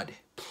god,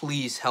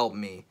 please help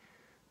me.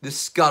 The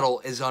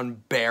Scuttle is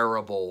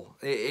unbearable.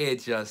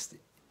 It just...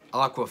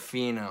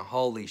 Aquafina,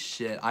 holy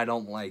shit, I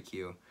don't like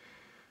you.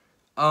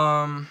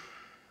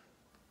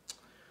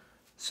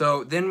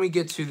 So then we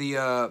get to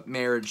the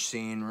marriage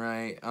scene,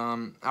 right?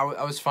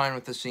 I was fine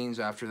with the scenes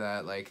after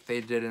that. Like, they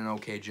did an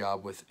okay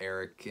job with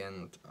Eric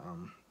and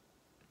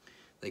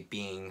like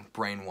being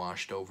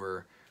brainwashed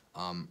over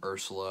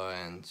Ursula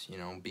and, you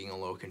know, being a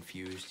little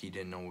confused. He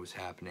didn't know what was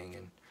happening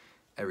and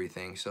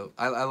everything. So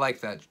I like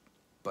that.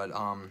 But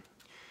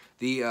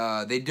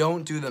they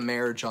don't do the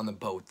marriage on the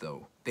boat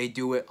though. They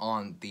do it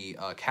on the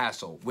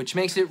castle, which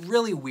makes it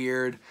really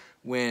weird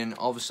when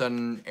all of a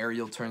sudden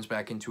Ariel turns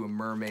back into a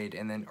mermaid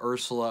and then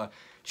Ursula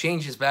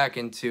changes back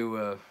into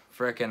a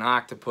frickin'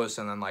 octopus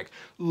and then, like,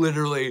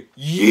 literally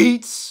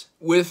yeets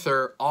with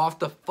her off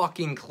the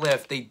fucking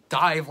cliff. They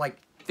dive, like,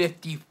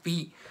 50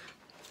 feet,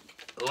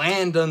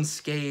 land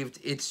unscathed.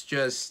 It's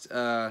just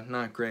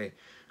not great.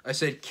 I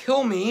said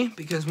kill me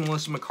because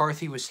Melissa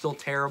McCarthy was still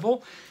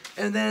terrible.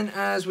 And then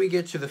as we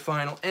get to the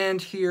final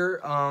end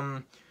here,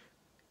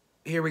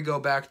 here we go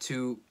back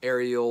to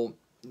Ariel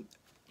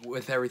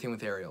with everything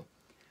with Ariel.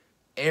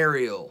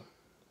 Ariel,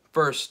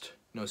 first,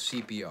 no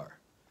CPR.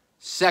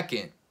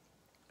 Second,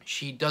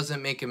 she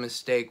doesn't make a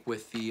mistake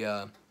with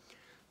the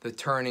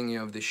turning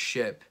of the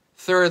ship.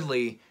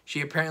 Thirdly,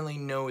 she apparently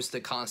knows the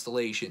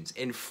constellations.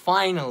 And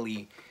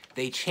finally,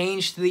 they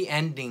changed the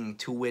ending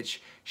to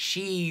which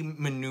she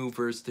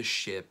maneuvers the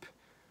ship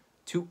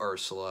to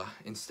Ursula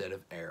instead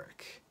of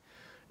Eric.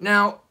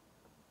 Now,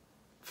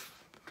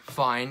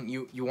 fine,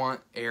 you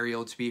want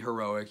Ariel to be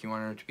heroic, you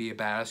want her to be a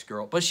badass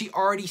girl, but she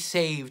already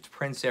saved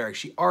Prince Eric.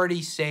 She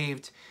already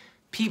saved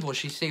people.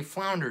 She saved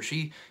Flounder.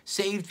 She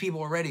saved people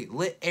already.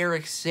 Let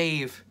Eric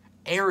save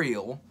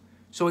Ariel.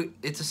 So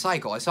it's a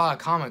cycle. I saw a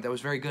comment that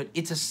was very good.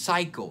 It's a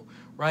cycle,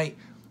 right?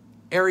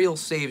 Ariel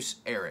saves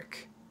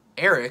Eric.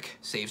 Eric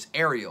saves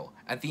Ariel.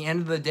 At the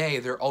end of the day,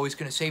 they're always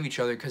going to save each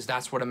other because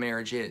that's what a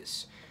marriage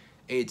is.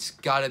 It's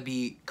got to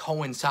be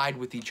coincide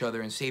with each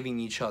other and saving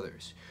each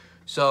other's.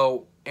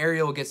 So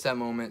Ariel gets that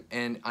moment,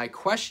 and I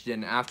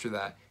question after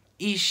that,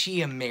 is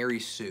she a Mary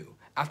Sue?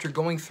 After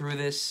going through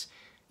this,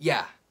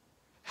 yeah.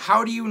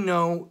 How do you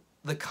know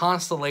the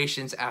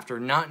constellations after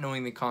not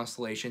knowing the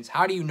constellations?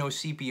 How do you know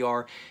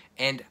CPR?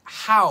 And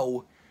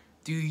how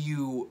do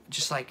you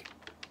just, like,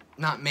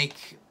 not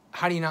make...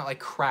 How do you not, like,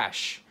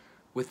 crash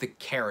with the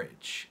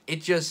carriage?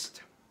 It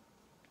just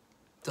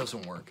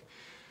doesn't work.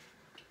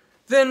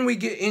 Then we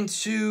get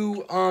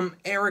into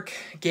Eric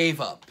gave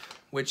up,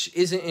 which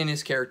isn't in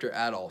his character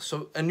at all.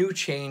 So a new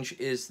change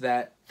is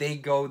that they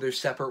go their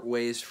separate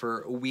ways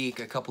for a week,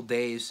 a couple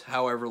days,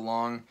 however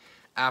long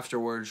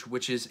afterwards,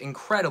 which is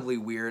incredibly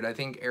weird. I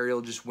think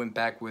Ariel just went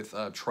back with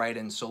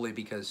Trident solely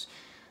because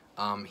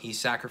he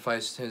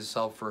sacrificed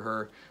himself for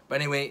her.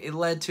 But anyway, it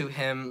led to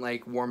him,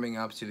 like, warming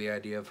up to the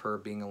idea of her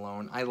being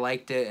alone. I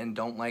liked it and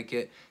don't like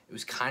it. It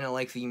was kind of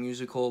like the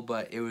musical,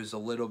 but it was a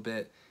little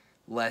bit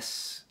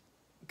less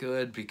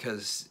good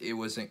because it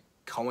wasn't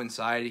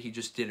coincided. He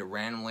just did it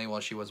randomly while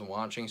she wasn't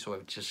watching, so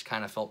it just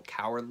kind of felt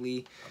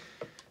cowardly.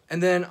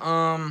 And then,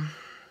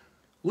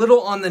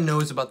 little on the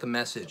nose about the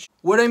message.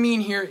 What I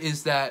mean here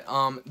is that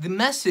the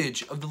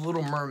message of The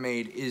Little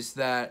Mermaid is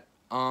that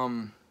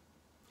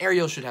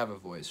Ariel should have a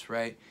voice,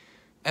 right?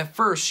 At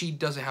first, she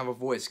doesn't have a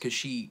voice because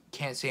she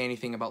can't say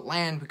anything about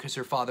land because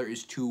her father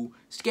is too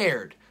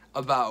scared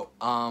about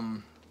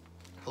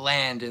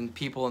land and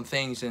people and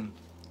things and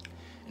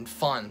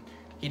fun.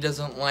 He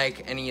doesn't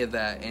like any of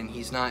that, and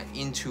he's not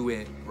into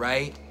it,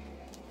 right?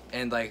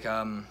 And, like,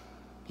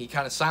 he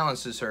kind of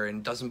silences her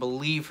and doesn't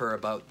believe her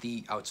about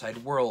the outside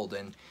world,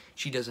 and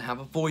she doesn't have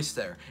a voice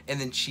there. And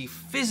then she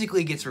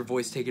physically gets her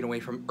voice taken away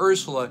from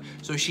Ursula,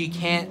 so she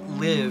can't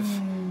live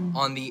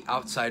on the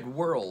outside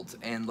world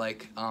and,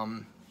 like,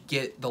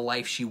 get the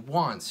life she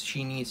wants.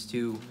 She needs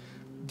to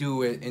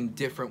do it in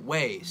different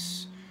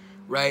ways,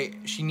 right?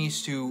 She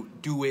needs to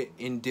do it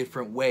in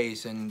different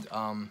ways and,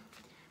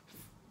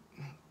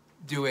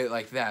 do it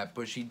like that,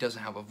 but she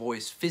doesn't have a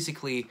voice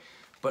physically,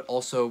 but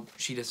also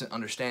she doesn't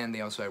understand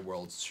the outside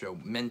world, so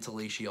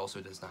mentally she also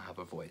does not have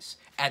a voice.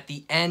 At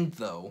the end,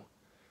 though,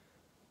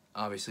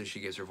 obviously she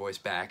gets her voice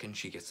back and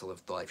she gets to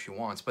live the life she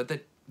wants,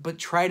 but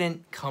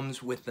Trident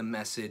comes with the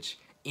message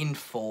in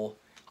full,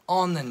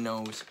 on the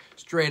nose,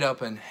 straight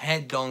up, and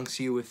head dunks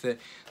you with it.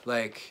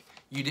 Like,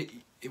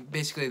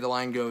 basically the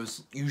line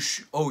goes, you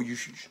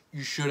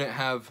shouldn't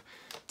have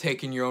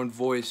taken your own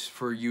voice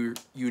for you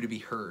to be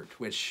heard,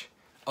 which...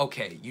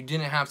 Okay, you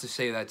didn't have to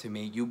say that to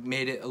me. You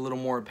made it a little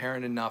more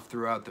apparent enough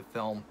throughout the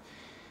film.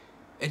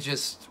 It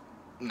just...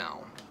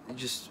 No.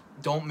 Just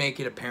don't make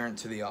it apparent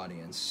to the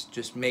audience.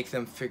 Just make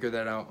them figure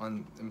that out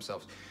on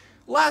themselves.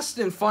 Last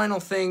and final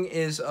thing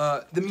is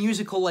the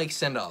musical, like,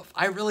 send-off.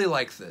 I really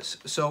like this.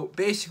 So,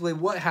 basically,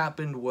 what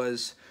happened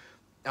was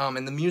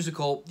In the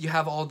musical, you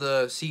have all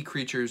the sea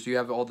creatures, you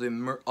have all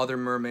the other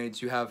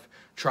mermaids, you have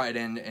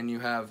Trident, and you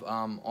have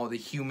all the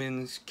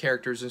humans,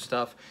 characters and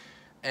stuff,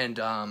 and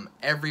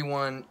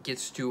everyone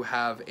gets to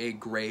have a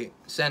great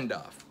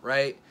send-off,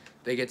 right?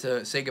 They get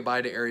to say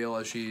goodbye to Ariel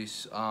as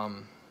she's,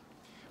 well,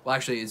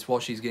 actually, it's while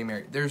she's getting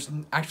married. There's,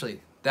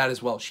 actually, that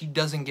as well. She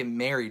doesn't get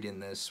married in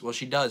this. Well,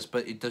 she does,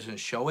 but it doesn't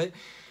show it,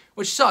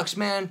 which sucks,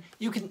 man.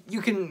 You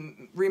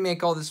can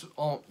remake all this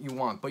all you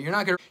want, but you're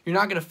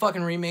not gonna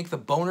fucking remake the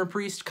Boner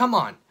Priest. Come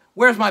on,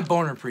 where's my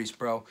Boner Priest,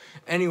 bro?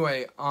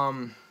 Anyway,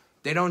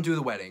 they don't do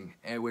the wedding,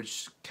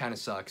 which kind of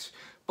sucks,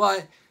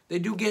 but they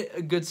do get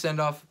a good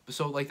send off.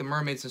 So like the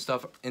mermaids and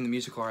stuff in the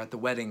musical are at the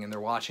wedding and they're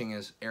watching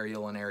as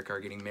Ariel and Eric are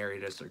getting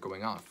married as they're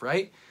going off,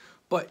 right?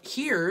 But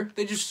here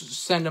they just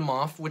send them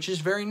off, which is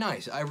very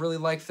nice. I really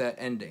like that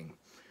ending.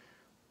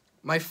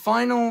 My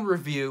final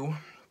review,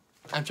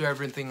 after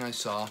everything I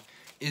saw,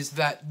 is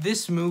that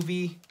this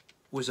movie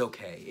was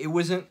okay. It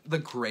wasn't the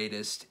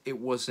greatest. It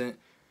wasn't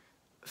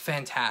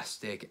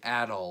fantastic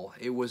at all.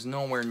 It was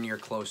nowhere near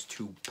close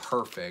to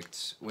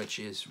perfect, which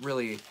is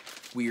really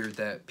weird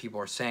that people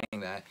are saying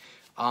that.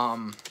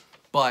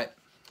 But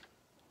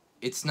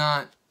it's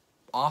not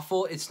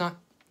awful. It's not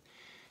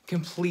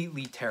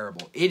completely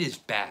terrible. It is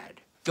bad.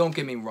 Don't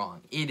get me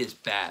wrong. It is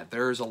bad.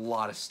 There's a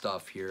lot of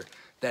stuff here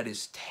that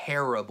is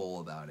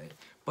terrible about it.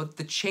 But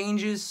the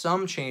changes,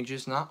 some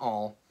changes, not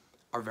all,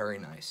 are very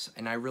nice.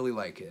 And I really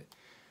like it.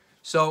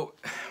 So,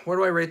 where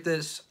do I rate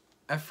this?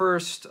 At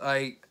first,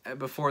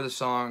 before the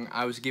song,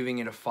 I was giving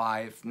it a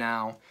 5.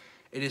 Now,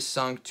 it is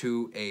sunk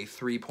to a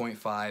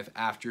 3.5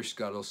 after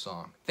Scuttle's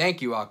song.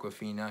 Thank you,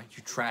 Awkwafina.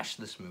 You trashed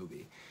this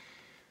movie.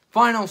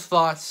 Final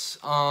thoughts.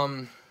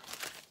 High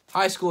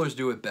schoolers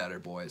do it better,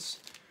 boys.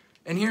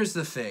 And here's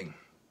the thing.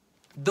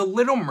 The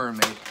Little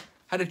Mermaid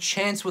had a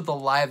chance with the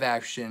live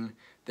action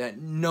that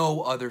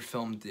no other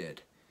film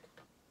did.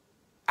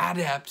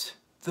 Adapt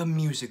the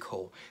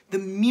musical. The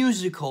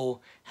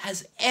musical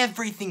has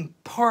everything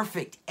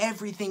perfect.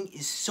 Everything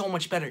is so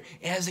much better.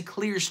 It has a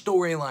clear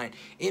storyline.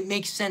 It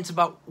makes sense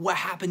about what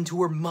happened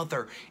to her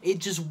mother. It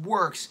just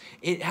works.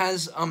 It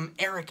has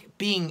Eric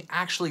being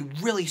actually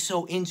really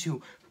so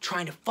into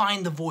trying to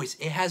find the voice.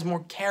 It has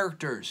more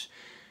characters.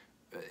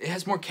 It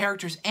has more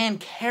characters and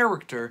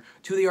character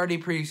to the already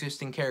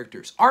pre-existing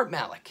characters. Art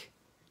Malik,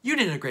 you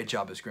did a great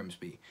job as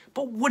Grimsby.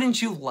 But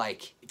wouldn't you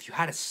like if you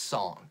had a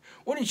song?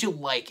 Wouldn't you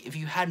like if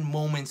you had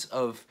moments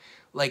of,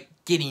 like,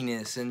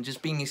 giddiness and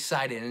just being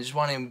excited and just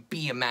wanting to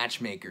be a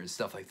matchmaker and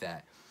stuff like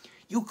that?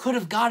 You could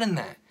have gotten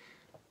that.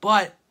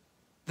 But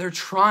they're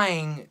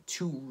trying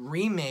to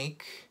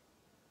remake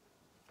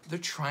the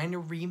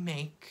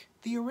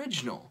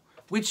original,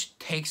 which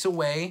takes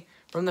away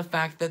from the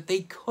fact that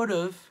they could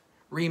have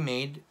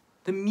remade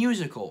the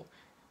musical.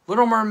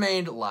 Little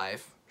Mermaid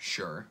live,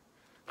 sure,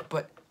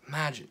 but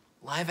imagine,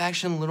 live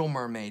action Little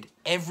Mermaid,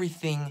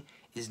 everything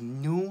is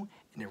new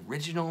and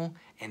original,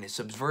 and it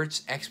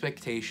subverts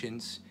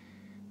expectations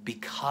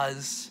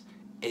because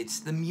it's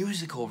the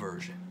musical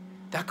version.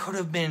 That could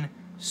have been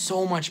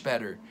so much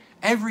better.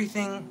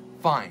 Everything,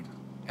 fine.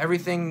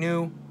 Everything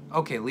new,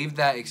 okay, leave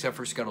that except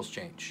for Scuttle's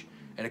change.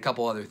 And a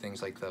couple other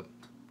things like the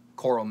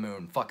Coral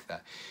Moon, fuck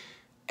that.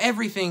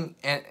 Everything,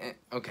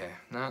 okay,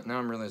 now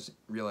I'm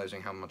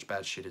realizing how much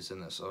bad shit is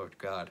in this, oh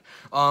god.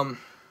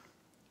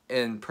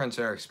 And Prince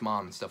Eric's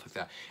mom and stuff like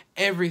that.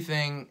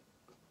 Everything,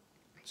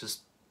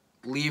 just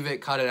leave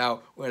it, cut it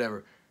out,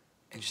 whatever,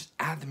 and just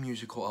add the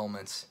musical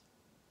elements.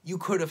 You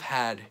could have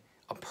had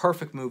a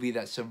perfect movie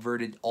that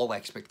subverted all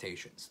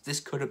expectations. This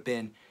could have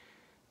been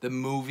the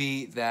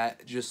movie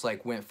that just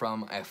like went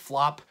from a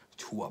flop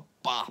to a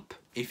bop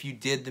if you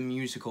did the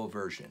musical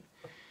version.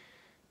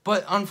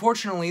 But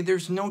unfortunately,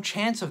 there's no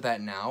chance of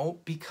that now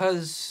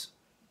because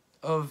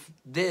of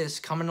this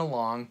coming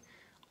along,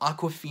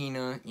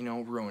 Awkwafina, you know,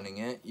 ruining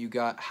it. You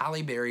got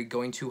Halle Berry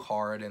going too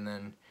hard and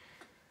then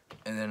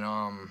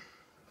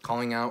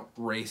calling out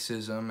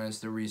racism as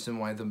the reason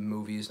why the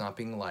movie is not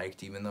being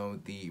liked, even though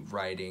the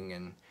writing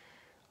and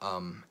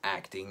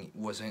acting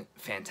wasn't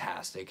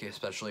fantastic,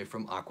 especially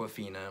from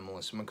Awkwafina and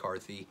Melissa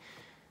McCarthy.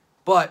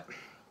 But,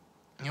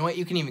 you know what,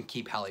 you can even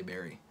keep Halle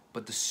Berry.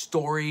 But the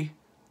story,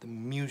 the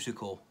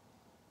musical,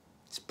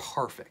 it's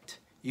perfect.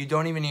 You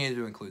don't even need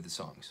to include the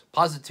songs.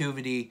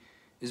 Positivity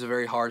is a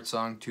very hard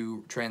song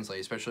to translate,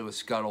 especially with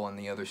Scuttle and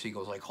the other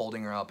sequels, like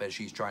holding her up as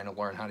she's trying to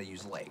learn how to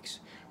use legs,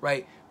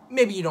 right?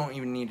 Maybe you don't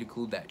even need to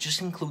include that.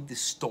 Just include the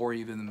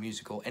story of the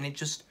musical, and it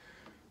just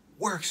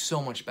works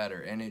so much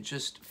better, and it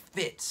just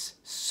fits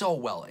so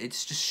well.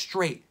 It's just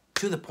straight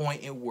to the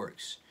point. It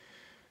works.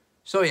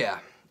 So yeah.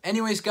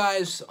 Anyways,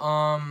 guys, do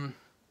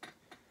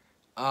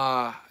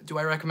I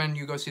recommend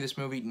you go see this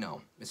movie?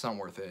 No, it's not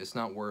worth it. It's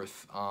not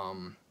worth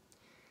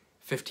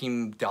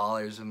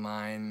 $15 of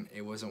mine.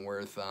 It wasn't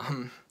worth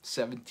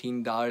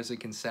 $17 of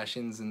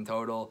concessions in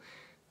total.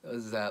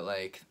 Was that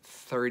like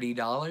 $30,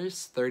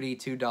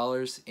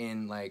 $32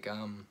 in like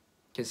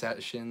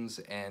concessions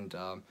and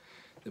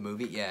the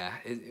movie? Yeah,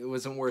 it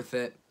wasn't worth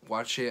it.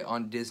 Watch it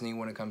on Disney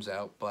when it comes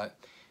out. But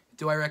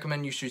do I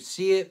recommend you should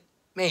see it?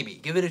 maybe,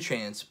 give it a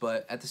chance,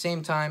 but at the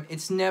same time,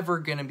 it's never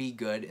gonna be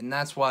good, and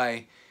that's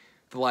why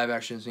the live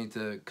actions need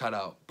to cut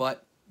out.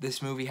 But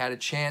this movie had a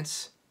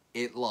chance,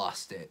 it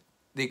lost it.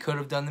 They could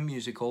have done the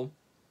musical,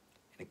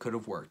 and it could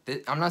have worked.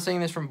 I'm not saying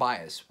this from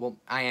bias. Well,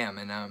 I am,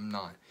 and I'm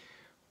not.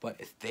 But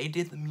if they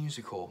did the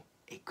musical,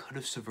 it could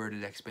have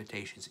subverted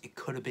expectations. It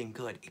could have been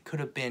good. It could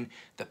have been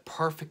the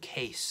perfect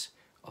case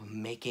of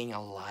making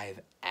a live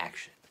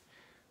action.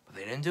 But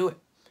they didn't do it.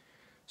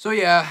 So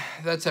yeah,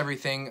 that's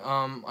everything.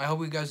 I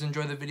hope you guys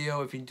enjoyed the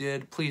video. If you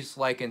did, please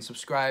like and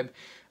subscribe.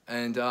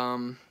 And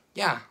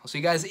yeah, I'll see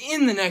you guys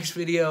in the next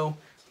video.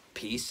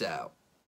 Peace out.